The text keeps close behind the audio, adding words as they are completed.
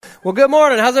Well, good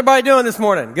morning. How's everybody doing this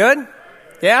morning? Good?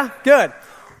 Yeah? Good.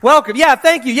 Welcome. Yeah,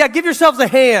 thank you. Yeah, give yourselves a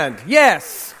hand.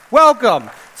 Yes.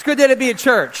 Welcome. It's a good day to be at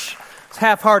church. It's a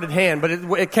half-hearted hand, but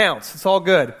it counts. It's all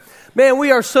good. Man, we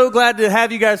are so glad to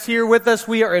have you guys here with us.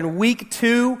 We are in week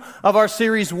 2 of our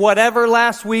series, Whatever.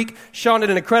 Last week, Sean did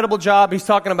an incredible job. He's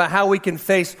talking about how we can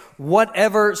face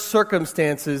whatever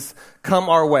circumstances come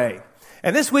our way.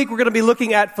 And this week, we're going to be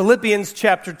looking at Philippians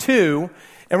chapter 2,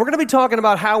 and we're going to be talking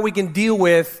about how we can deal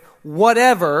with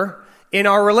whatever in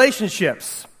our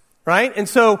relationships, right? And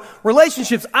so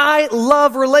relationships, I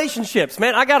love relationships,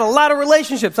 man. I got a lot of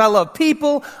relationships. I love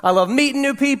people. I love meeting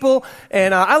new people,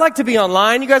 and I like to be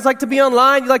online. You guys like to be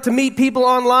online? You like to meet people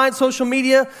online, social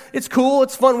media? It's cool.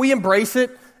 It's fun. We embrace it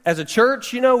as a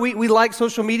church. You know, we like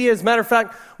social media. As a matter of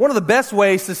fact, one of the best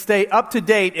ways to stay up to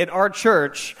date at our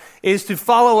church is to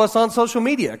follow us on social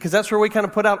media, because that's where we kind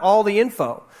of put out all the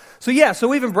info. So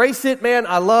we've embraced it, man.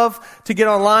 I love to get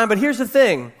online, but here's the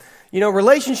thing. You know,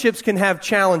 relationships can have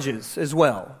challenges as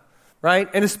well, right?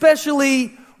 And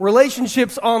especially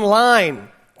relationships online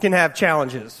can have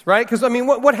challenges, right? Because, I mean,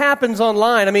 what happens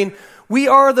online? I mean, we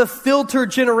are the filter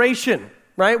generation,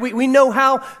 right? We know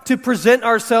how to present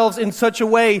ourselves in such a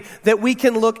way that we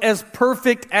can look as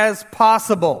perfect as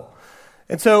possible.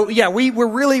 And so, yeah, we're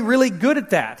really, really good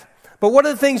at that. But one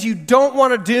of the things you don't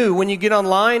want to do when you get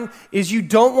online is you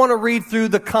don't want to read through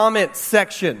the comment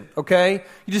section, okay?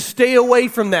 You just stay away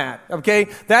from that, okay?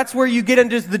 That's where you get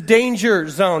into the danger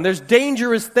zone. There's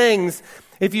dangerous things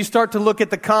if you start to look at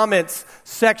the comments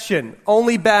section.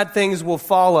 Only bad things will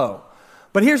follow.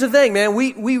 But here's the thing, man.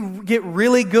 We get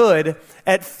really good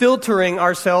at filtering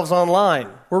ourselves online.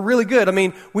 We're really good. I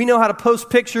mean, we know how to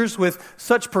post pictures with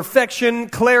such perfection,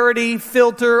 clarity,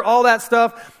 filter, all that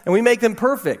stuff, and we make them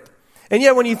perfect. And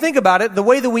yet when you think about it, the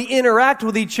way that we interact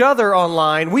with each other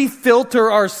online, we filter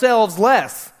ourselves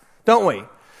less, don't we?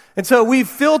 And so we've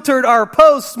filtered our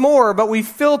posts more, but we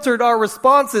filtered our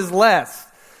responses less.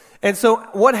 And so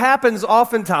what happens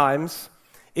oftentimes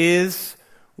is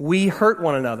we hurt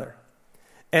one another.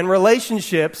 And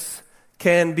relationships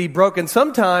can be broken.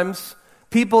 Sometimes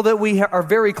people that we are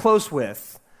very close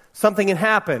with, something can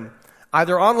happen,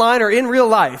 either online or in real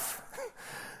life.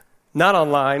 Not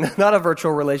online, not a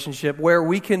virtual relationship, where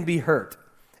we can be hurt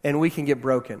and we can get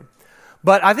broken.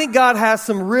 But I think God has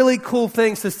some really cool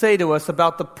things to say to us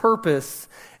about the purpose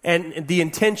and the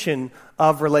intention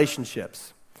of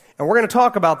relationships. And we're going to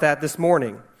talk about that this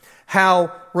morning, how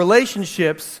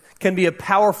relationships can be a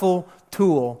powerful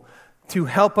tool to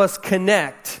help us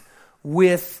connect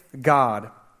with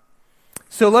God.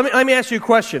 So let me ask you a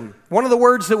question. One of the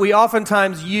words that we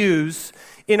oftentimes use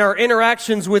in our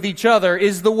interactions with each other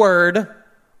is the word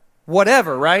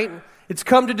whatever, right? It's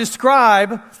come to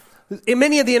describe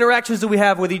many of the interactions that we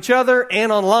have with each other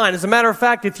and online. As a matter of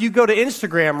fact, if you go to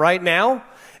Instagram right now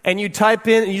and you type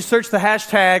in and you search the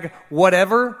hashtag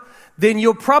whatever, then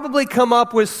you'll probably come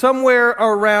up with somewhere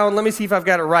around, let me see if I've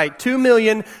got it right,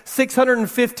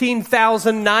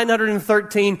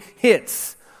 2,615,913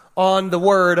 hits on the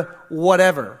word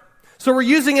whatever. So we're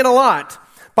using it a lot.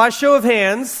 By show of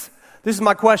hands, this is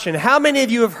my question. How many of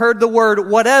you have heard the word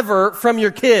whatever from your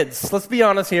kids? Let's be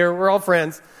honest here. We're all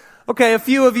friends. Okay, a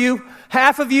few of you.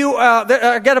 Half of you,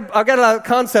 I got a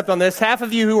concept on this. Half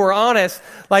of you who are honest,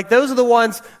 like those are the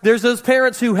ones, there's those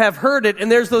parents who have heard it,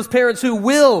 and there's those parents who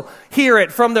will hear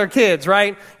it from their kids,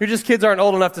 right? Your just kids aren't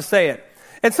old enough to say it.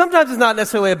 And sometimes it's not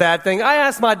necessarily a bad thing. I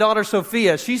asked my daughter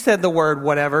Sophia, she said the word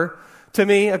whatever to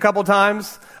me a couple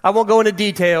times. I won't go into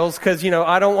details because,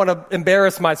 I don't want to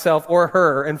embarrass myself or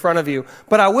her in front of you.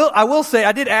 But I will say,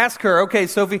 I did ask her, okay,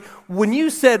 Sophie, when you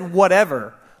said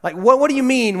whatever, like what do you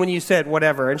mean when you said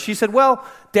whatever? And she said, well,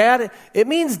 Dad, it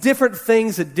means different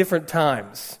things at different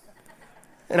times.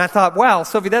 And I thought, wow,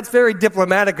 Sophie, that's very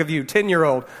diplomatic of you,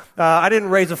 10-year-old. I didn't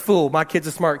raise a fool. My kid's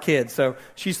a smart kid, so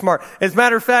she's smart. As a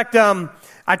matter of fact,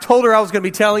 I told her I was going to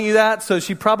be telling you that, so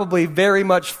she probably very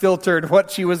much filtered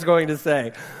what she was going to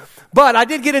say. But I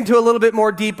did get into a little bit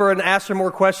more deeper and ask her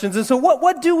more questions. And so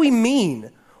what do we mean?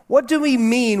 What do we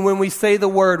mean when we say the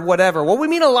word whatever? Well, we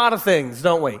mean a lot of things,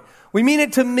 don't we? We mean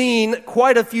it to mean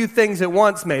quite a few things at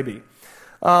once, maybe.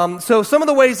 So some of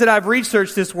the ways that I've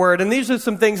researched this word, and these are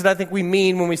some things that I think we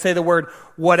mean when we say the word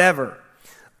whatever.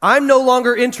 I'm no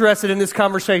longer interested in this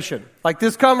conversation. Like,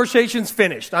 this conversation's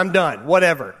finished. I'm done.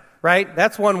 Whatever. Right?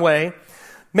 That's one way.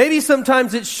 Maybe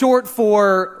sometimes it's short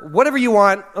for whatever you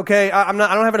want, okay? I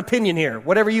don't have an opinion here.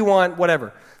 Whatever you want,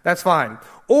 whatever. That's fine.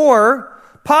 Or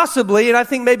possibly, and I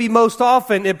think maybe most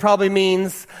often, it probably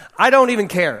means I don't even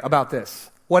care about this.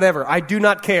 Whatever. I do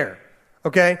not care.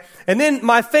 Okay? And then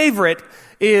my favorite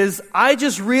is I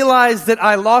just realized that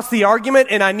I lost the argument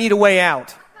and I need a way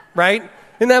out. right?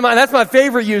 That's my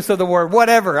favorite use of the word,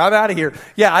 whatever. I'm out of here.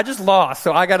 Yeah, I just lost,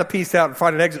 so I got to peace out and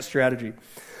find an exit strategy.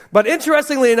 But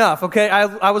interestingly enough, okay,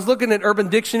 I was looking at Urban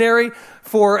Dictionary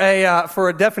for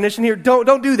a definition here.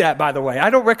 Don't do that, by the way. I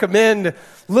don't recommend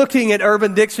looking at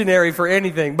Urban Dictionary for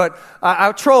anything. But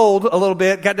I trolled a little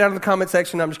bit, got down in the comment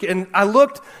section. I'm just kidding. And I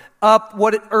looked up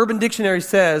what Urban Dictionary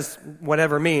says,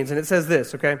 whatever it means, and it says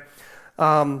this. Okay,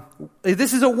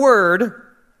 this is a word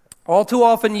all too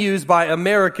often used by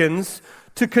Americans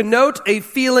to connote a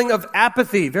feeling of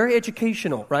apathy. Very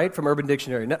educational, right, from Urban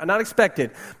Dictionary. Not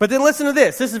expected. But then listen to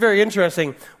this. This is very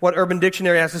interesting what Urban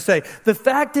Dictionary has to say. The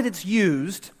fact that it's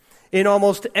used in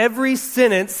almost every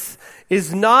sentence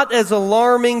is not as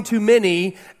alarming to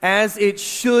many as it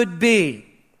should be.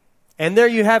 And there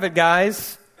you have it,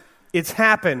 guys. It's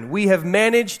happened. We have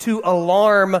managed to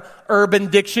alarm Urban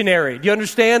Dictionary. Do you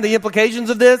understand the implications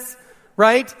of this,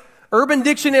 right? Urban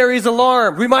Dictionary is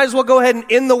alarmed. We might as well go ahead and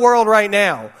end the world right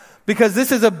now because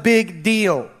this is a big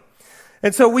deal.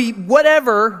 And so we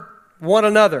whatever one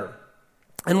another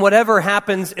and whatever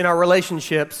happens in our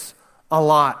relationships a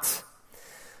lot.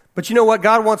 But you know what?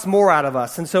 God wants more out of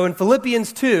us. And so in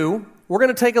Philippians 2, we're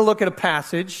going to take a look at a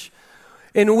passage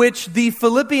in which the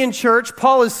Philippian church,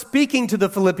 Paul is speaking to the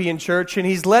Philippian church and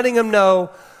he's letting them know,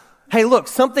 hey, look,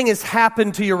 something has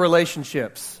happened to your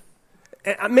relationships.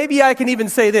 Maybe I can even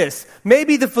say this.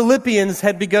 Maybe the Philippians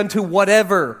had begun to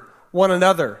whatever one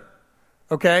another,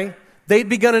 okay? They'd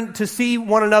begun to see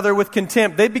one another with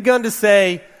contempt. They'd begun to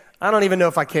say, I don't even know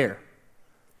if I care.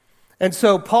 And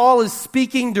so Paul is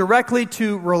speaking directly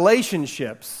to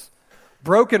relationships,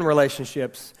 broken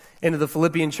relationships, into the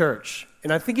Philippian church.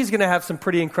 And I think he's going to have some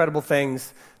pretty incredible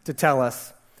things to tell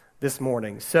us this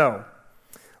morning. So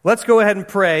let's go ahead and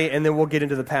pray, and then we'll get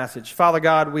into the passage. Father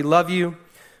God, we love you.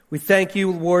 We thank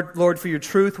you, Lord, for your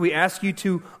truth. We ask you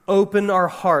to open our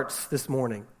hearts this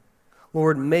morning.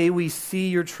 Lord, may we see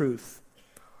your truth.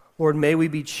 Lord, may we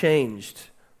be changed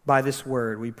by this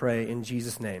word, we pray in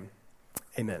Jesus' name.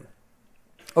 Amen.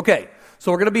 Okay,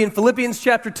 so we're going to be in Philippians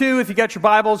chapter 2. If you got your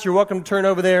Bibles, you're welcome to turn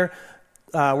over there.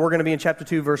 We're going to be in chapter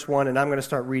 2, verse 1, and I'm going to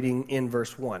start reading in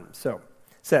verse 1. So, it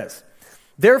says,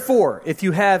 therefore, if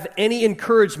you have any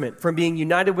encouragement from being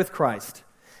united with Christ,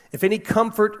 if any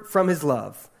comfort from his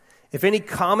love, if any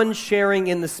common sharing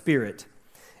in the Spirit,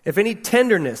 if any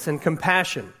tenderness and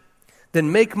compassion,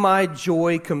 then make my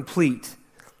joy complete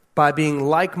by being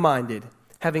like-minded,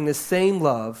 having the same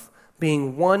love,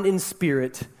 being one in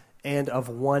spirit and of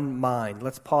one mind.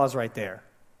 Let's pause right there.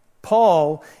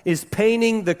 Paul is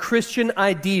painting the Christian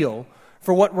ideal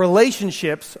for what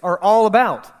relationships are all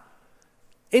about.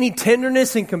 Any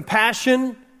tenderness and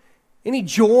compassion, any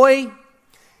joy.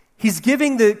 He's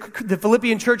giving the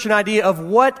Philippian church an idea of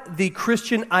what the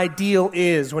Christian ideal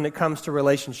is when it comes to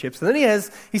relationships. And then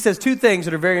he says two things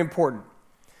that are very important.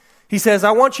 He says,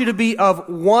 I want you to be of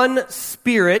one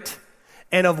spirit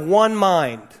and of one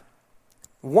mind.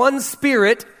 One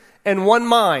spirit and one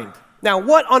mind. Now,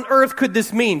 what on earth could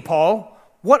this mean, Paul?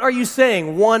 What are you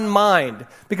saying, one mind?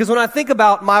 Because when I think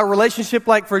about my relationship,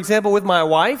 like, for example, with my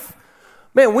wife,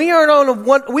 man, we aren't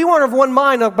of one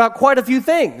mind about quite a few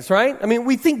things, right? I mean,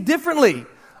 we think differently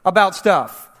about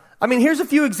stuff. I mean, here's a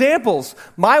few examples.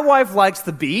 My wife likes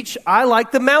the beach. I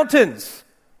like the mountains,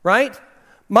 right?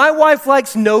 My wife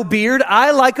likes no beard.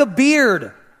 I like a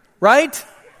beard, right?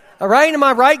 All right, am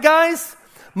I right, guys?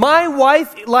 My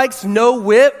wife likes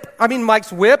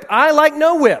likes whip. I like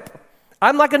no whip.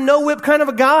 I'm like a no whip kind of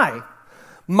a guy.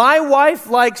 My wife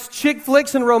likes chick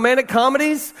flicks and romantic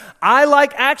comedies. I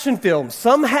like action films.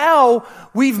 Somehow,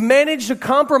 we've managed to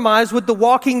compromise with The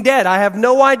Walking Dead. I have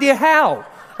no idea how.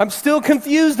 I'm still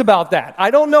confused about that.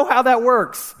 I don't know how that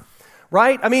works,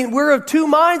 right? I mean, we're of two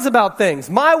minds about things.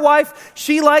 My wife,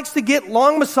 she likes to get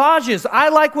long massages. I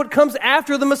like what comes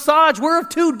after the massage. We're of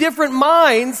two different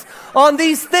minds on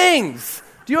these things.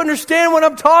 Do you understand what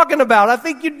I'm talking about? I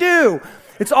think you do.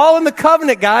 It's all in the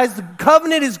covenant, guys. The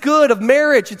covenant is good of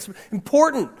marriage. It's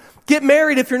important. Get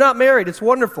married if you're not married. It's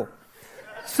wonderful.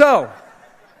 So,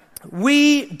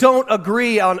 we don't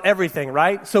agree on everything,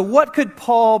 right? So what could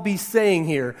Paul be saying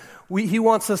here? He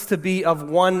wants us to be of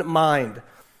one mind,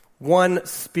 one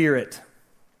spirit.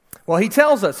 Well, he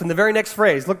tells us in the very next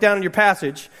phrase, look down in your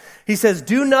passage, he says,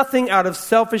 do nothing out of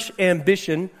selfish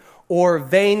ambition or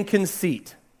vain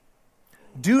conceit.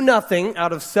 Do nothing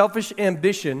out of selfish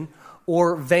ambition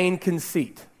or vain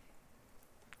conceit.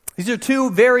 These are two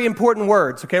very important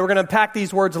words, okay? We're going to unpack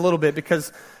these words a little bit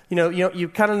because, you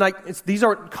kind of like, these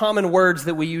aren't common words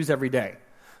that we use every day.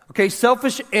 Okay,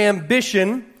 selfish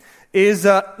ambition is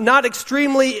not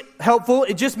extremely helpful.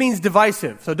 It just means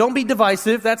divisive. So don't be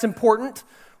divisive. That's important,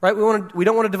 right? We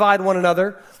don't want to divide one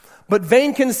another. But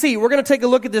vain conceit, we're going to take a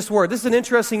look at this word. This is an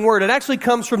interesting word. It actually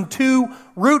comes from two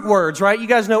root words, right? You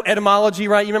guys know etymology,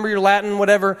 right? You remember your Latin,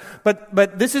 whatever.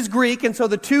 But this is Greek, and so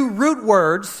the two root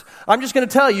words, I'm just going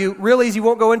to tell you, real easy,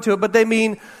 won't go into it, but they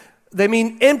mean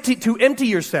empty, to empty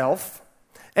yourself.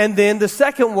 And then the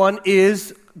second one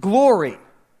is glory.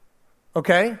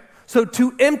 Okay? So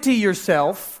to empty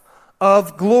yourself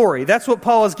of glory. That's what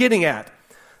Paul is getting at.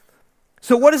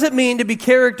 So what does it mean to be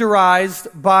characterized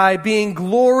by being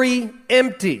glory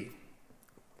empty?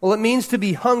 Well, it means to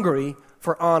be hungry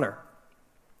for honor,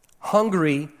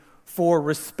 hungry for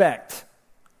respect,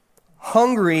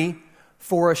 hungry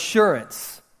for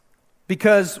assurance,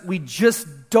 because we just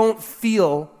don't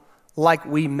feel like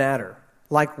we matter,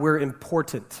 like we're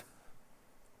important.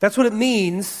 That's what it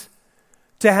means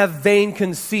to have vain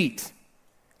conceit.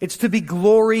 It's to be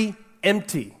glory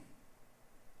empty.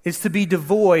 It's to be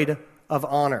devoid of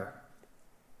honor.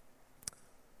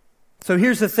 So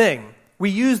here's the thing. We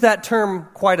use that term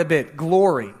quite a bit,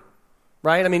 glory,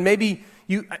 right? I mean, maybe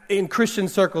in Christian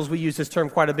circles, we use this term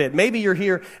quite a bit. Maybe you're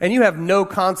here and you have no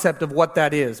concept of what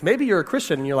that is. Maybe you're a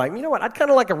Christian and you're like, you know what, I'd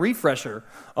kind of like a refresher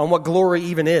on what glory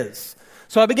even is.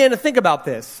 So I began to think about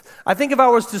this. I think if I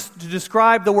was to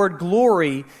describe the word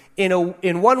glory in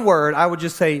one word, I would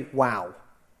just say, wow.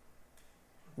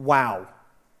 Wow.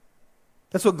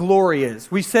 That's what glory is.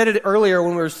 We said it earlier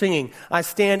when we were singing. I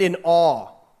stand in awe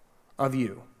of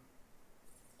you.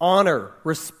 Honor,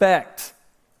 respect.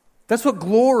 That's what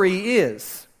glory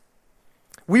is.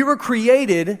 We were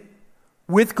created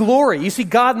with glory. You see,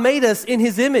 God made us in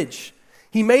His image.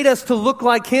 He made us to look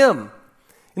like Him.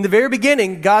 In the very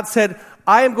beginning, God said,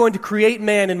 I am going to create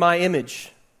man in my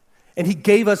image. And He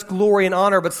gave us glory and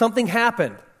honor, but something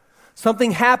happened.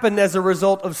 Something happened as a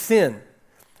result of sin.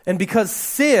 And because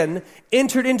sin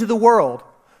entered into the world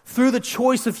through the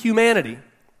choice of humanity,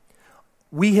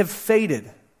 we have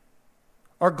faded.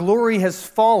 Our glory has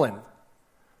fallen.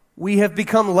 We have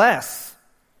become less.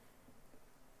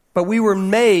 But we were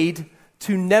made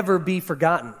to never be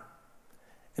forgotten.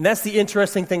 And that's the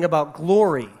interesting thing about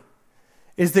glory,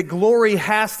 is that glory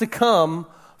has to come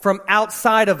from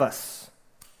outside of us.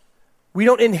 We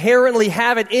don't inherently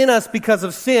have it in us because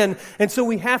of sin, and so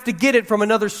we have to get it from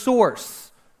another source.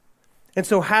 And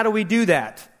so how do we do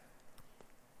that?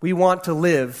 We want to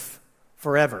live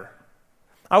forever.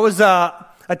 I was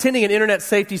attending an internet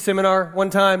safety seminar one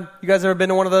time. You guys ever been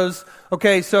to one of those?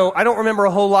 Okay, so I don't remember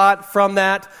a whole lot from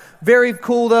that. Very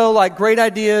cool though, like great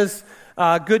ideas,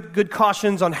 good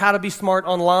cautions on how to be smart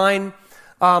online.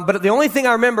 But the only thing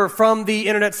I remember from the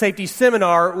internet safety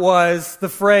seminar was the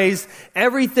phrase,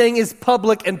 everything is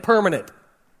public and permanent.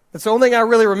 That's the only thing I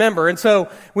really remember. And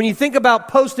so when you think about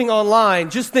posting online,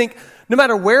 just think, no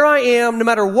matter where I am, no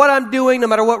matter what I'm doing, no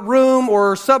matter what room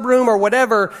or subroom or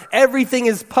whatever, everything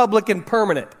is public and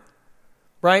permanent,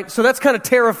 right? So that's kind of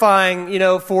terrifying,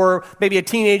 for maybe a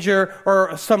teenager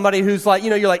or somebody who's like,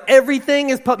 you're like, everything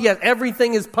is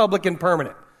everything is public and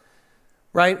permanent,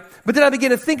 right? But then I begin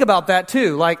to think about that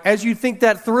too. Like, as you think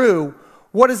that through,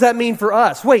 what does that mean for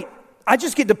us? Wait, I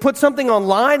just get to put something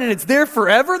online and it's there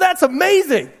forever? That's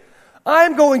amazing.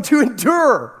 I'm going to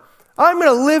endure. I'm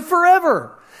going to live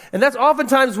forever. And that's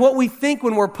oftentimes what we think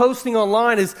when we're posting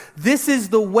online is, this is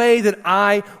the way that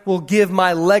I will give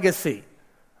my legacy.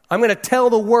 I'm going to tell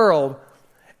the world,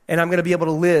 and I'm going to be able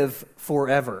to live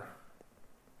forever.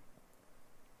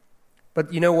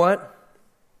 But you know what?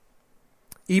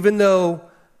 Even though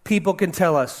people can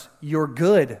tell us, you're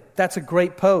good, that's a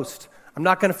great post, I'm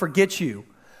not going to forget you,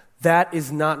 that is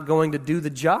not going to do the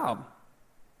job.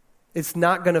 It's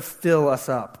not going to fill us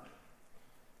up.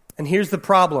 And here's the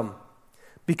problem.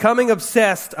 Becoming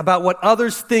obsessed about what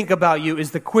others think about you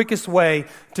is the quickest way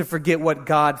to forget what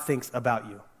God thinks about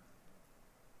you.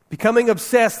 Becoming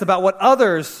obsessed about what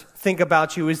others think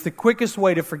about you is the quickest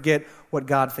way to forget what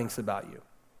God thinks about you.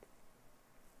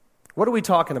 What are we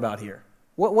talking about here?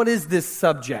 What is this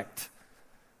subject?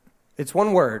 It's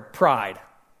one word, pride,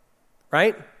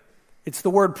 right? It's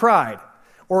the word pride.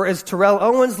 Or as Terrell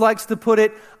Owens likes to put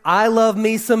it, I love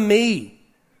me some me,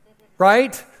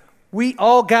 right? We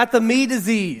all got the me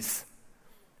disease.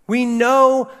 We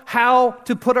know how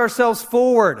to put ourselves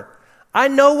forward. I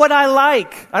know what I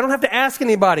like. I don't have to ask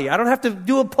anybody. I don't have to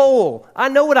do a poll. I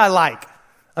know what I like.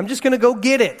 I'm just going to go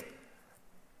get it.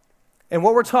 And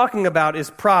what we're talking about is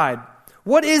pride.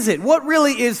 What is it? What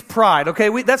really is pride?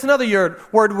 Okay, that's another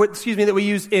word that we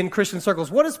use in Christian circles.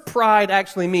 What does pride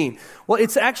actually mean? Well,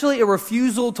 it's actually a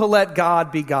refusal to let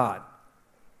God be God.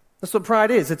 That's what pride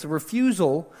is. It's a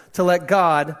refusal to let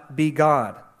God be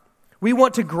God. We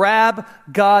want to grab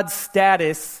God's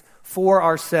status for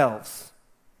ourselves.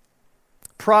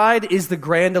 Pride is the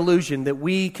grand illusion that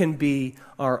we can be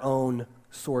our own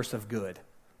source of good.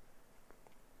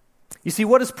 You see,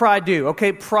 what does pride do?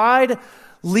 Okay, pride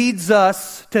leads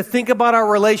us to think about our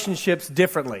relationships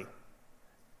differently.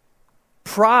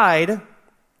 Pride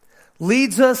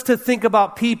leads us to think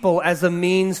about people as a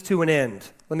means to an end.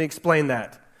 Let me explain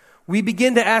that. We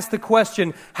begin to ask the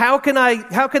question, how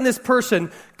can this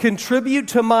person contribute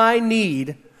to my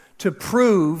need to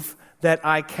prove that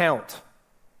I count?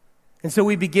 And so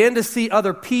we begin to see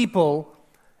other people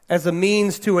as a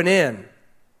means to an end.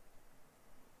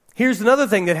 Here's another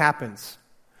thing that happens.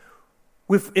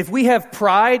 If we have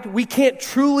pride, we can't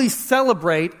truly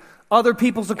celebrate other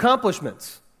people's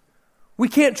accomplishments. We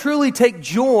can't truly take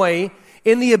joy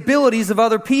in the abilities of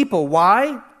other people.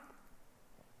 Why?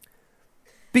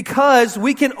 Because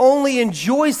we can only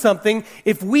enjoy something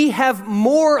if we have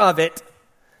more of it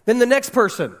than the next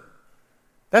person.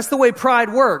 That's the way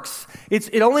pride works.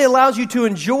 It only allows you to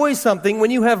enjoy something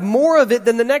when you have more of it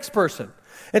than the next person.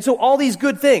 And so all these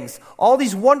good things, all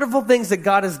these wonderful things that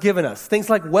God has given us, things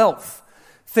like wealth,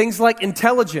 things like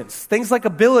intelligence, things like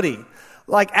ability,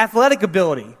 like athletic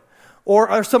ability,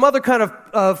 or some other kind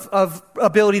of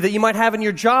ability that you might have in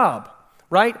your job,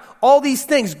 right? All these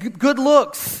things, good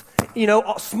looks,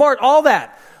 smart, all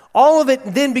that. All of it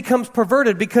then becomes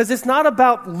perverted because it's not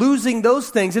about losing those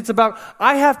things. It's about,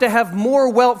 I have to have more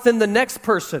wealth than the next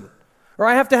person. Or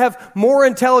I have to have more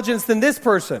intelligence than this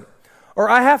person. Or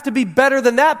I have to be better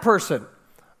than that person.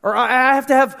 Or I have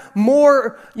to have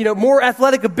more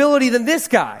athletic ability than this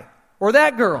guy or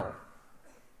that girl.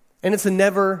 And it's a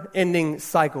never-ending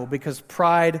cycle because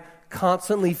pride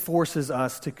constantly forces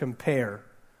us to compare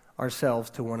ourselves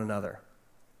to one another.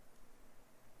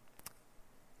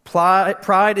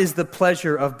 Pride is the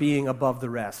pleasure of being above the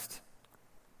rest.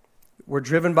 We're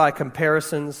driven by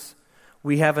comparisons.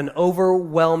 We have an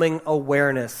overwhelming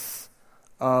awareness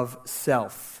of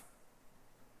self.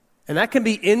 And that can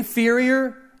be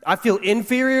inferior. I feel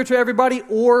inferior to everybody,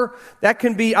 or that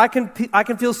can be I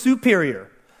can feel superior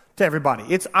to everybody.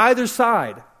 It's either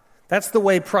side. That's the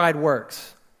way pride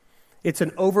works. It's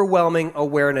an overwhelming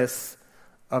awareness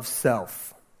of self.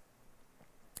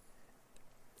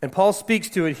 And Paul speaks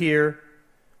to it here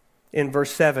in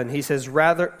verse 7. He says, where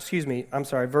am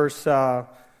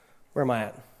I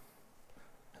at?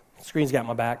 The screen's got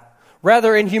my back.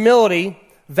 Rather, in humility,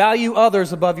 value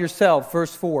others above yourself.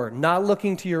 Verse 4, not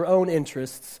looking to your own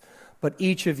interests, but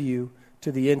each of you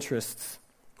to the interests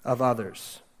of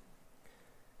others.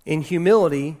 In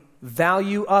humility,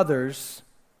 value others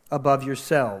above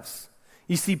yourselves.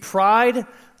 You see, pride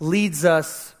leads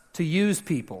us to use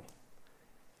people.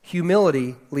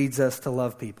 Humility leads us to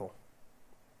love people.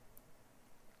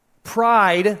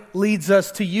 Pride leads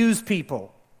us to use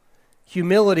people.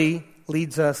 Humility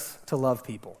leads us to love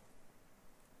people.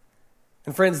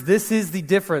 And friends, this is the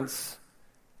difference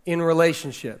in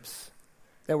relationships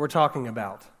that we're talking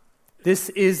about. This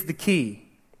is the key.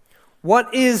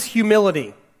 What is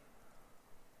humility?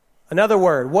 Another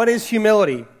word, what is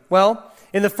humility? Well,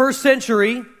 in the first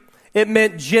century, it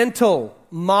meant gentle,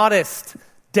 modest,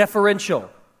 deferential.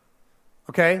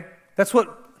 Okay? That's what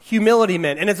humility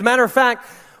meant. And as a matter of fact,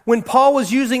 when Paul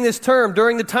was using this term,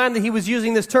 during the time that he was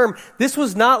using this term, this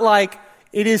was not like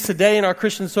it is today in our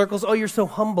Christian circles. Oh, you're so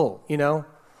humble,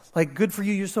 Like, good for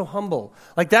you, you're so humble.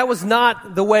 Like, that was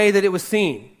not the way that it was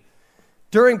seen.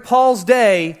 During Paul's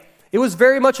day, it was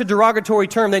very much a derogatory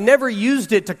term. They never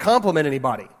used it to compliment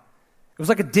anybody. It was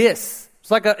like a diss.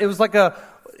 It was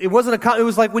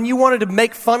like when you wanted to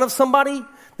make fun of somebody,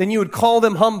 then you would call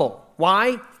them humble.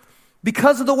 Why?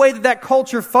 Because of the way that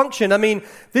culture functioned. I mean,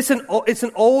 it's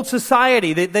an old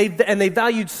society. They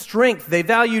valued strength. They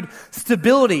valued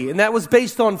stability, and that was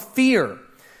based on fear.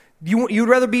 You'd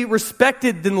rather be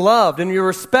respected than loved, and your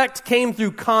respect came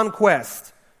through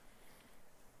conquest.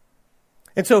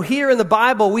 And so here in the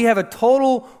Bible, we have a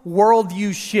total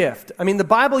worldview shift. I mean, the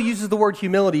Bible uses the word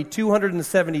humility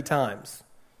 270 times.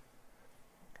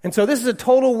 And so this is a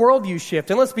total worldview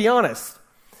shift. And let's be honest,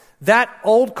 that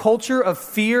old culture of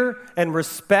fear and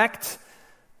respect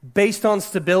based on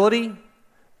stability,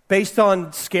 based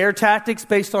on scare tactics,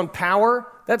 based on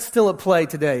power, that's still at play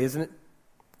today, isn't it?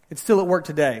 It's still at work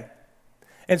today.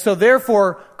 And so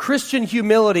therefore, Christian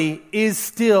humility is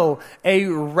still a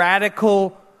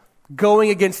radical going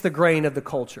against the grain of the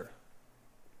culture.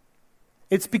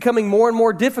 It's becoming more and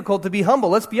more difficult to be humble.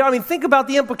 Let's be honest. I mean, think about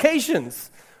the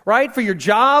implications, right? For your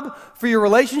job, for your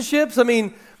relationships. I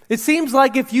mean, it seems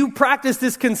like if you practice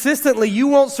this consistently, you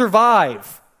won't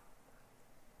survive.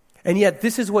 And yet,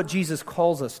 this is what Jesus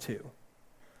calls us to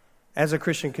as a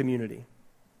Christian community.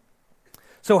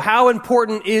 So how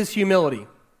important is humility?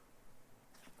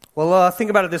 Well, think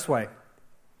about it this way.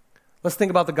 Let's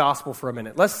think about the gospel for a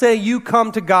minute. Let's say you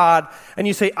come to God and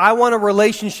you say, I want a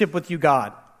relationship with you,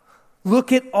 God.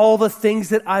 Look at all the things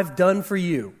that I've done for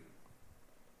you.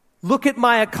 Look at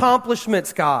my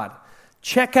accomplishments, God.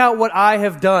 Check out what I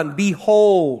have done.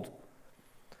 Behold.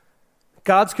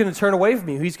 God's going to turn away from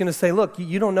you. He's going to say, look,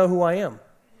 you don't know who I am,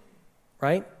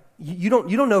 right? You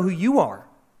don't know who you are.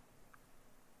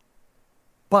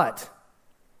 But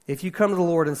if you come to the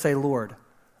Lord and say, Lord,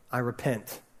 I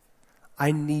repent.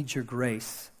 I need your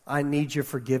grace. I need your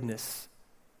forgiveness.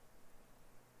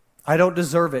 I don't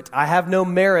deserve it. I have no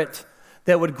merit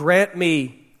that would grant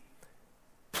me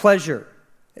pleasure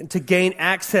and to gain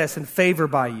access and favor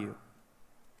by you.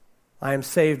 I am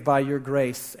saved by your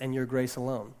grace and your grace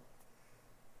alone.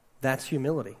 That's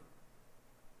humility.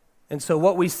 And so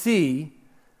what we see,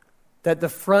 that the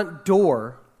front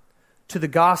door to the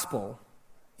gospel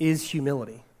is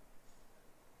humility.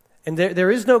 And there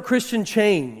is no Christian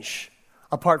change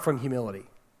apart from humility.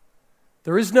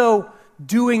 There is no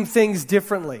doing things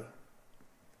differently.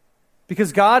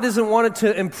 Because God doesn't want it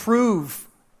to improve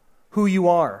who you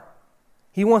are.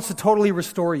 He wants to totally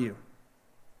restore you.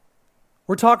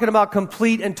 We're talking about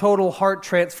complete and total heart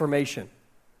transformation,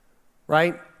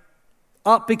 right?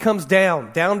 Up becomes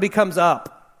down, down becomes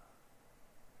up.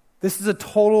 This is a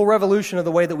total revolution of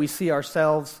the way that we see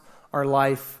ourselves, our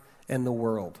life, and the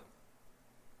world.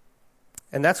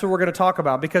 And that's what we're going to talk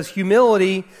about, because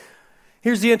humility,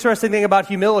 here's the interesting thing about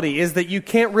humility, is that you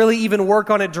can't really even work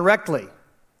on it directly.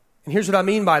 And here's what I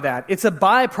mean by that. It's a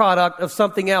byproduct of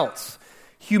something else.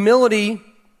 Humility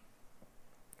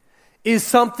is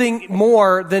something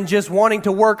more than just wanting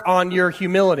to work on your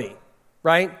humility,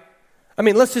 right? I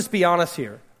mean, let's just be honest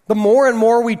here. The more and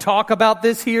more we talk about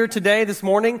this here today, this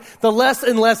morning, the less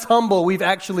and less humble we've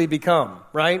actually become,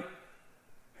 right?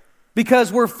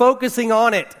 Because we're focusing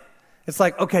on it. It's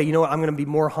like, okay, you know what? I'm going to be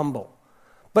more humble.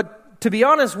 But to be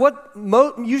honest, what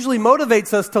usually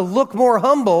motivates us to look more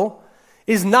humble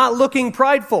is not looking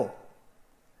prideful.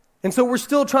 And so we're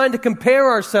still trying to compare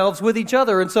ourselves with each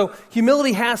other. And so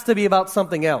humility has to be about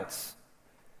something else.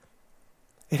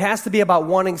 It has to be about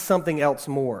wanting something else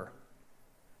more.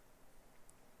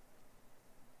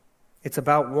 It's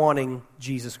about wanting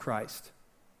Jesus Christ.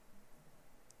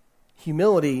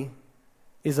 Humility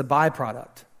is a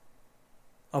byproduct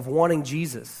of wanting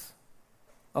Jesus,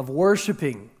 of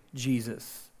worshiping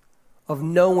Jesus, of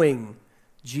knowing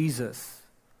Jesus,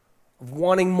 of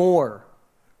wanting more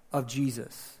of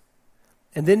Jesus,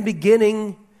 and then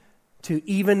beginning to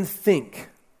even think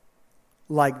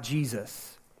like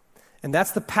Jesus. And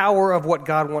that's the power of what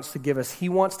God wants to give us. He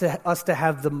wants us to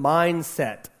have the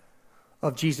mindset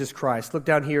of Jesus Christ. Look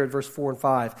down here at verse 4 and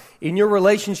 5. In your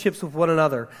relationships with one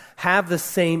another, have the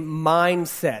same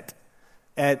mindset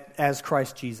as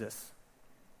Christ Jesus.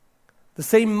 The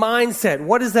same mindset.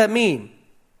 What does that mean?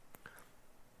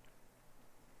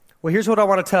 Well, here's what I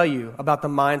want to tell you about the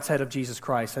mindset of Jesus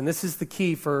Christ. And this is the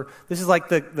key this is like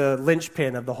the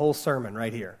linchpin of the whole sermon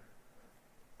right here.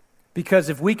 Because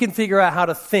if we can figure out how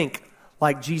to think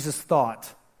like Jesus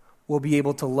thought, we'll be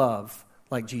able to love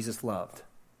like Jesus loved.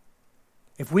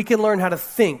 If we can learn how to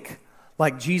think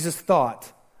like Jesus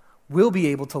thought, we'll be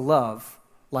able to love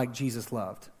like Jesus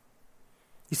loved.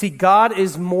 You see, God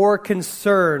is more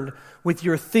concerned with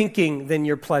your thinking than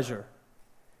your pleasure.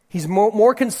 He's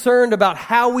more concerned about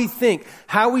how we think,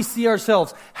 how we see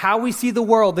ourselves, how we see the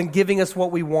world than giving us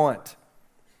what we want.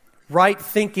 Right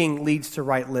thinking leads to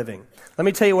right living. Let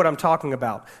me tell you what I'm talking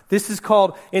about. This is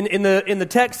called, in the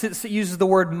text, it uses the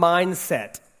word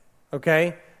mindset,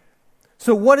 okay?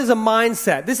 So what is a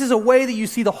mindset? This is a way that you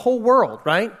see the whole world,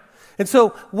 right? And so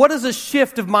what is a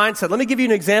shift of mindset? Let me give you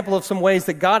an example of some ways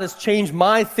that God has changed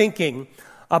my thinking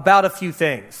about a few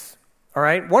things. All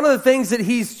right? One of the things that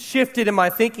he's shifted in my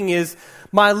thinking is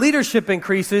my leadership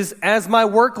increases as my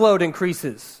workload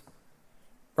increases.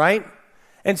 Right?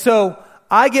 And so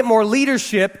I get more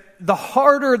leadership the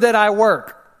harder that I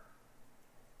work.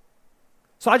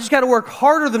 So I just got to work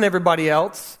harder than everybody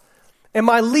else, and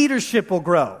my leadership will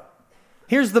grow.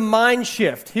 Here's the mind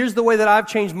shift. Here's the way that I've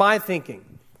changed my thinking.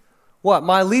 What?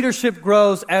 My leadership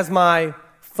grows as my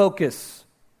focus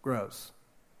grows.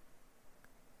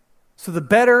 So the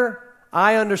better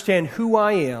I understand who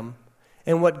I am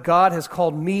and what God has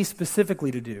called me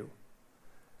specifically to do,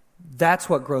 that's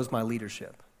what grows my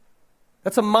leadership.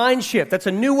 That's a mind shift. That's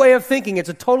a new way of thinking. It's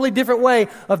a totally different way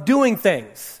of doing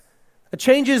things. It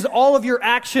changes all of your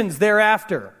actions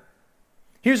thereafter.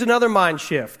 Here's another mind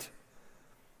shift.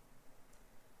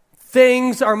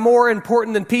 Things are more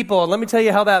important than people. And let me tell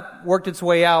you how that worked its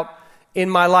way out in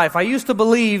my life. I used to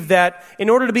believe that in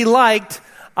order to be liked,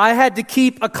 I had to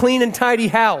keep a clean and tidy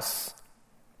house.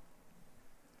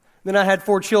 Then I had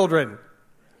 4 children.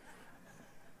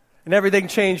 And everything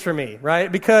changed for me,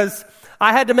 right? Because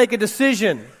I had to make a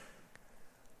decision,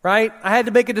 right? I had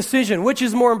to make a decision. Which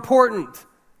is more important?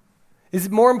 Is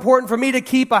it more important for me to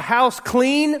keep a house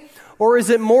clean, or is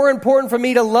it more important for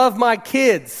me to love my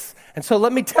kids? And so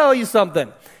let me tell you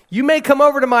something. You may come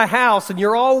over to my house, and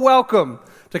you're all welcome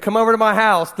to come over to my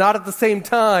house, not at the same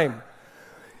time.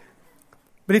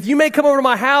 But if you may come over to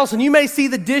my house, and you may see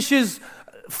the dishes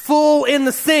full in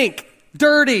the sink,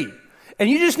 dirty, and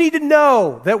you just need to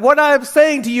know that what I'm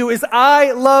saying to you is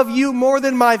I love you more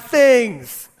than my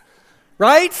things,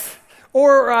 right?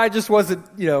 Or I just wasn't,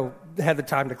 had the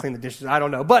time to clean the dishes. I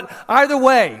don't know. But either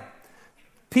way,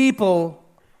 people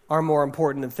are more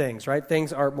important than things, right?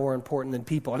 Things are more important than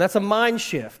people. And that's a mind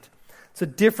shift. It's a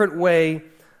different way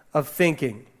of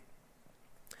thinking.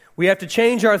 We have to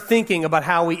change our thinking about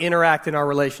how we interact in our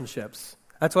relationships.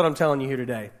 That's what I'm telling you here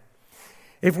today.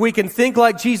 If we can think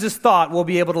like Jesus thought, we'll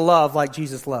be able to love like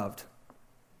Jesus loved.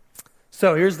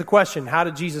 So here's the question. How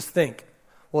did Jesus think?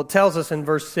 Well, it tells us in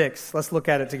verse 6. Let's look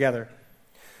at it together.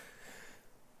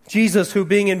 Jesus, who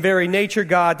being in very nature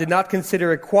God, did not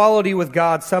consider equality with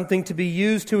God something to be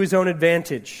used to his own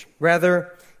advantage.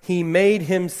 Rather, he made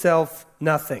himself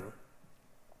nothing.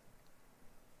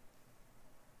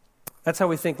 That's how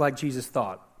we think like Jesus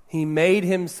thought. He made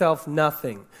himself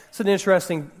nothing. It's an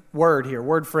interesting word here,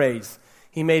 word phrase.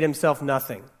 He made himself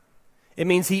nothing. It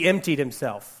means he emptied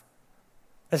himself.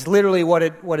 That's literally what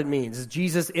it means.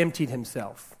 Jesus emptied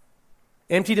himself.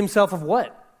 Emptied himself of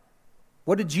what?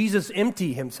 What did Jesus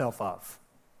empty himself of?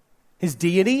 His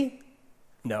deity?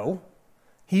 No.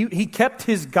 He kept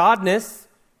his godness.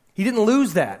 He didn't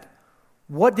lose that.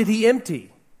 What did he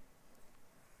empty?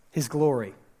 His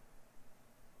glory.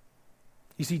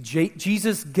 You see,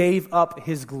 Jesus gave up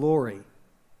his glory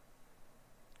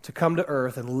to come to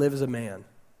earth and live as a man.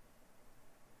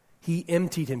 He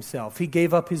emptied himself. He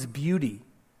gave up his beauty.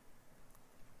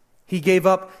 He gave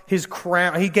up his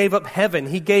crown. He gave up heaven.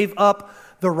 He gave up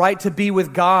the right to be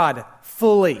with God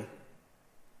fully.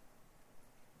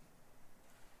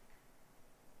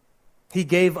 He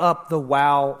gave up the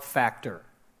wow factor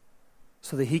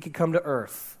so that he could come to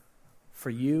earth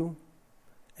for you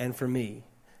and for me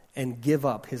and give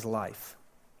up his life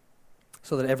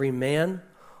so that every man,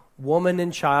 woman,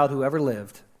 and child who ever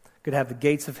lived could have the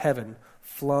gates of heaven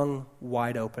flung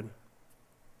wide open.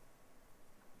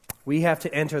 We have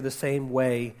to enter the same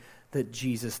way that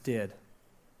Jesus did.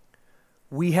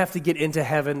 We have to get into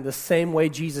heaven the same way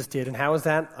Jesus did. And how is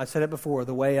that? I said it before,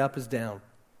 the way up is down.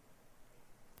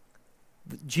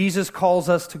 Jesus calls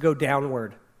us to go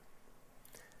downward.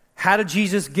 How did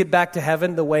Jesus get back to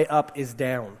heaven? The way up is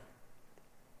down.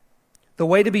 The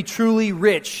way to be truly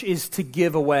rich is to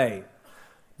give away.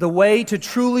 The way to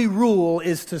truly rule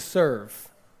is to serve.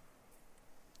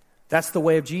 That's the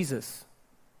way of Jesus.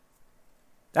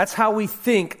 That's how we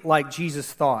think like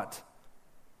Jesus thought.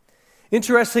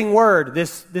 Interesting word,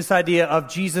 this idea of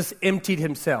Jesus emptied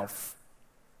himself.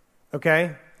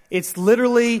 Okay? It's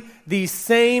literally the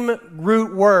same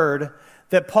root word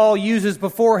that Paul uses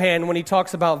beforehand when he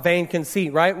talks about vain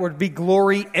conceit, right? Would be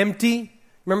glory empty.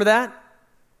 Remember that?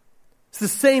 It's the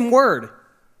same word.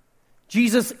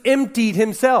 Jesus emptied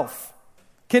himself.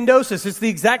 Kendosis, it's the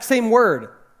exact same word.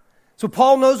 So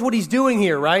Paul knows what he's doing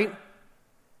here, right?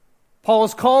 Paul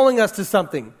is calling us to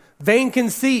something. Vain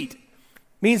conceit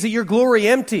means that your glory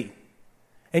empty.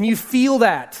 And you feel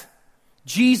that.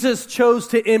 Jesus chose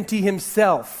to empty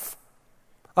himself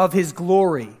of his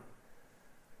glory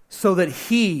so that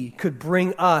he could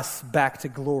bring us back to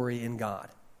glory in God.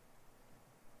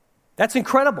 That's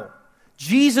incredible.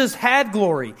 Jesus had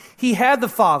glory. He had the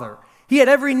Father. He had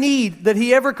every need that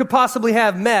he ever could possibly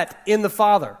have met in the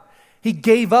Father. He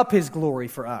gave up his glory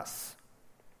for us.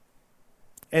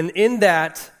 And in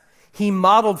that, he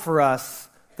modeled for us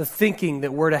the thinking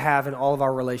that we're to have in all of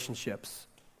our relationships.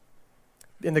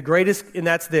 And the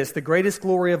greatest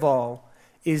glory of all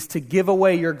is to give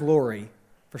away your glory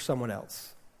for someone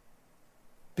else.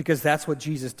 Because that's what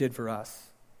Jesus did for us.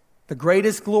 The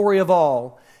greatest glory of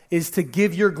all is to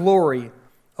give your glory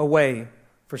away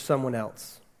for someone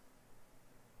else.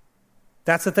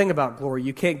 That's the thing about glory.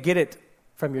 You can't get it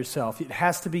from yourself. It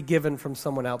has to be given from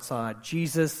someone outside.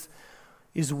 Jesus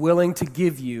is willing to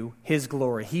give you his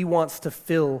glory. He wants to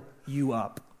fill you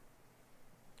up.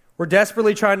 We're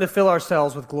desperately trying to fill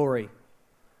ourselves with glory.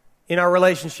 In our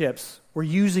relationships, we're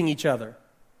using each other.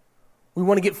 We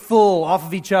want to get full off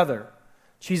of each other.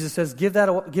 Jesus says, give that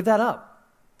up.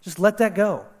 Just let that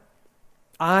go.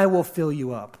 I will fill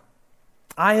you up.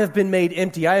 I have been made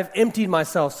empty. I have emptied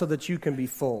myself so that you can be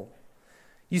full.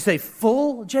 You say,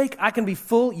 full, Jake? I can be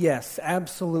full? Yes,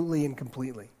 absolutely and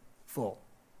completely full.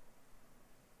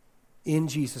 In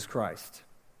Jesus Christ.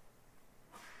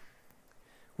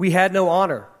 We had no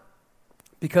honor.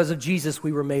 Because of Jesus,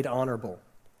 we were made honorable.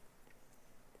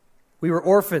 We were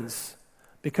orphans.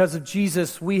 Because of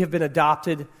Jesus, we have been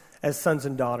adopted as sons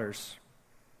and daughters.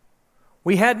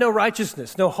 We had no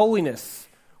righteousness, no holiness.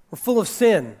 We're full of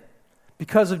sin.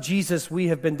 Because of Jesus, we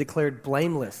have been declared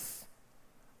blameless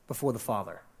before the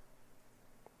Father.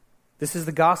 This is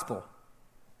the gospel.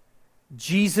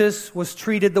 Jesus was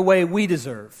treated the way we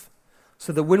deserve,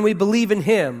 so that when we believe in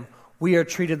him, we are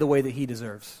treated the way that he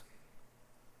deserves.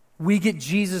 We get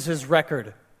Jesus'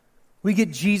 record. We get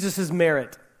Jesus'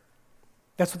 merit.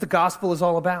 That's what the gospel is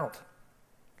all about.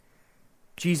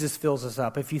 Jesus fills us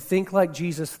up. If you think like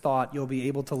Jesus thought, you'll be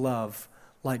able to love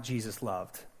like Jesus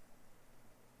loved.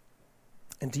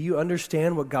 And do you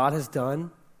understand what God has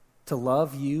done to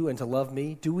love you and to love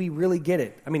me? Do we really get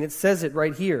it? I mean, it says it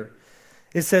right here.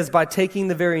 It says, by taking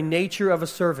the very nature of a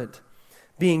servant,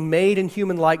 being made in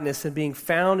human likeness and being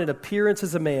found in appearance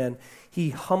as a man,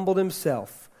 he humbled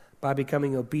himself by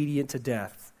becoming obedient to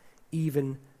death,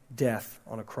 even death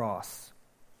on a cross.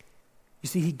 You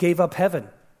see, he gave up heaven.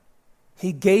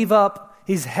 He gave up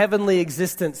his heavenly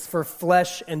existence for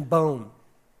flesh and bone.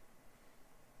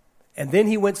 And then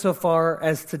he went so far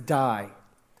as to die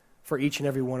for each and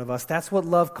every one of us. That's what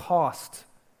love cost.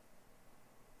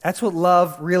 That's what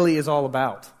love really is all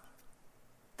about.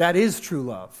 That is true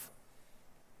love.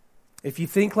 If you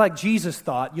think like Jesus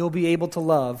thought, you'll be able to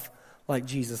love like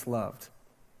Jesus loved.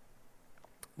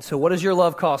 So what does your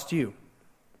love cost you?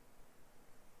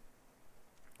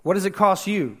 What does it cost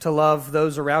you to love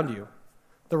those around you?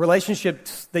 The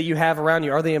relationships that you have around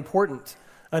you, are they important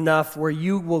enough where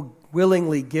you will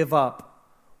willingly give up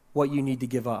what you need to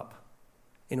give up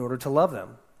in order to love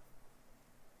them?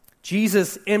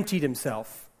 Jesus emptied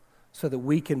himself so that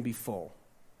we can be full.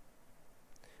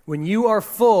 When you are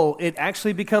full, it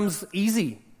actually becomes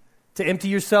easy to empty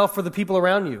yourself for the people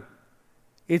around you.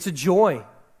 It's a joy.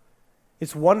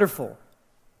 It's wonderful.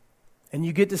 And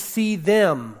you get to see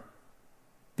them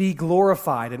be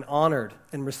glorified and honored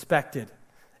and respected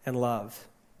and loved.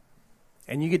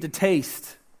 And you get to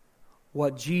taste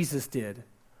what Jesus did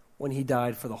when he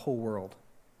died for the whole world.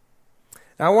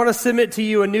 Now, I want to submit to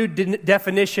you a new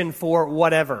definition for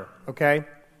whatever, okay?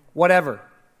 Whatever.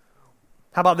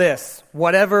 How about this?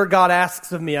 Whatever God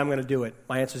asks of me, I'm going to do it.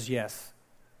 My answer is yes.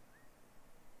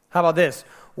 How about this?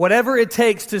 Whatever it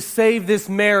takes to save this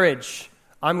marriage,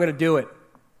 I'm going to do it.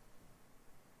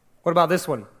 What about this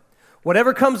one?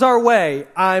 Whatever comes our way,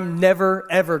 I'm never,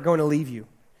 ever going to leave you.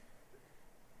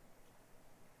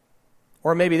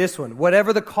 Or maybe this one.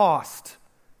 Whatever the cost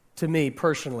to me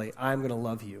personally, I'm going to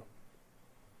love you.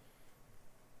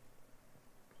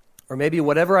 Or maybe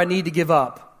whatever I need to give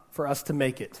up for us to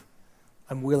make it,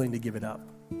 I'm willing to give it up.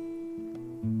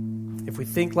 If we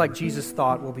think like Jesus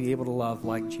thought, we'll be able to love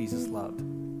like Jesus loved.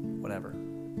 Whatever.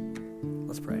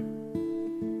 Let's pray.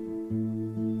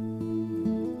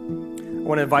 I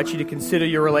want to invite you to consider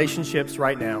your relationships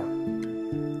right now.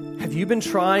 Have you been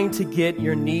trying to get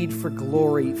your need for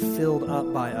glory filled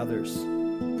up by others?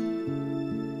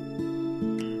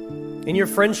 In your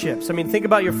friendships, think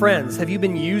about your friends. Have you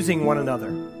been using one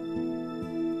another?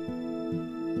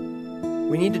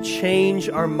 We need to change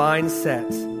our mindset.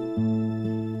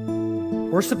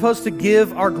 We're supposed to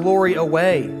give our glory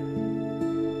away.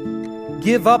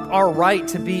 Give up our right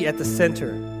to be at the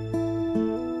center.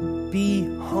 Be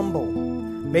humble.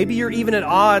 Maybe you're even at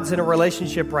odds in a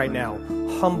relationship right now.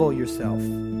 Humble yourself.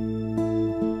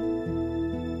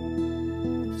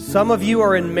 Some of you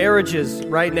are in marriages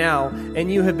right now, and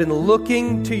you have been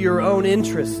looking to your own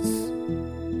interests.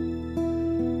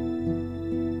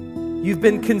 You've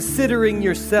been considering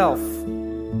yourself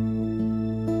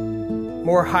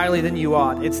more highly than you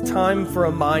ought. It's time for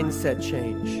a mindset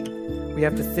change. We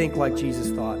have to think like Jesus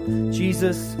thought.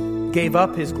 Jesus gave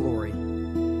up his glory.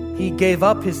 He gave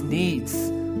up his needs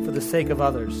for the sake of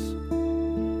others.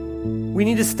 We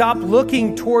need to stop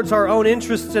looking towards our own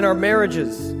interests in our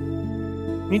marriages.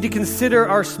 We need to consider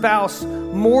our spouse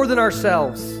more than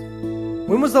ourselves.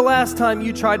 When was the last time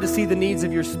you tried to see the needs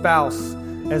of your spouse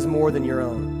as more than your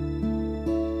own?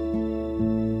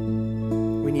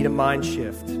 We need a mind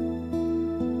shift. We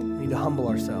need to humble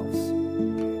ourselves.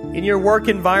 In your work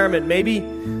environment, maybe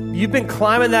you've been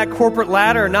climbing that corporate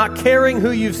ladder, not caring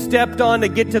who you've stepped on to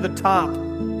get to the top.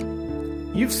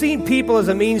 You've seen people as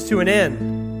a means to an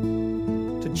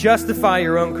end, to justify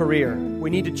your own career. We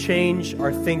need to change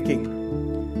our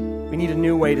thinking. We need a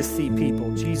new way to see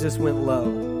people. Jesus went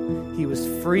low. He was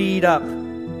freed up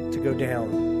to go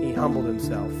down. He humbled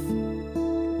himself.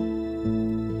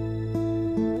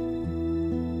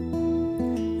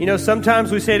 You know,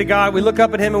 sometimes we say to God, we look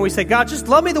up at him and we say, God, just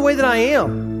love me the way that I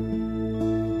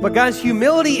am. But guys,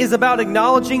 humility is about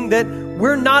acknowledging that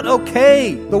we're not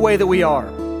okay the way that we are.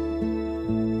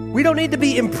 We don't need to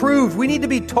be improved. We need to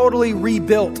be totally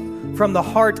rebuilt from the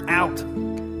heart out.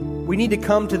 We need to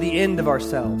come to the end of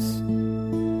ourselves.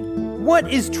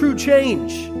 What is true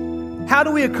change? How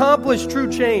do we accomplish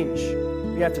true change?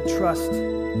 We have to trust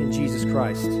in Jesus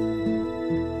Christ.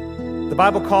 The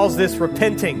Bible calls this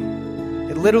repenting.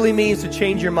 It literally means to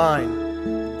change your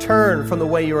mind. Turn from the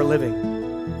way you are living.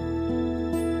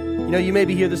 You know, you may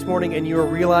be here this morning and you are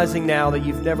realizing now that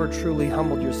you've never truly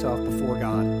humbled yourself before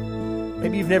God.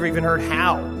 Maybe you've never even heard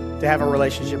how to have a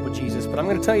relationship with Jesus. But I'm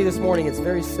going to tell you this morning, it's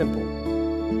very simple.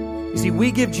 You see,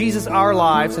 we give Jesus our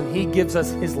lives and he gives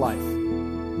us his life.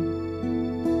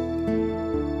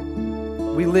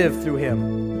 We live through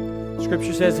him.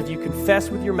 Scripture says if you confess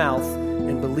with your mouth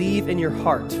and believe in your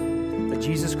heart that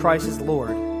Jesus Christ is Lord,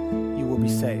 you will be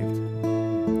saved.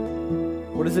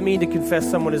 What does it mean to confess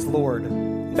someone as Lord,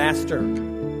 Master,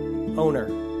 Owner?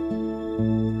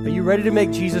 Are you ready to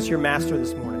make Jesus your Master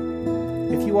this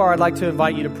morning? If you are, I'd like to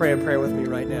invite you to pray a prayer with me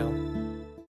right now.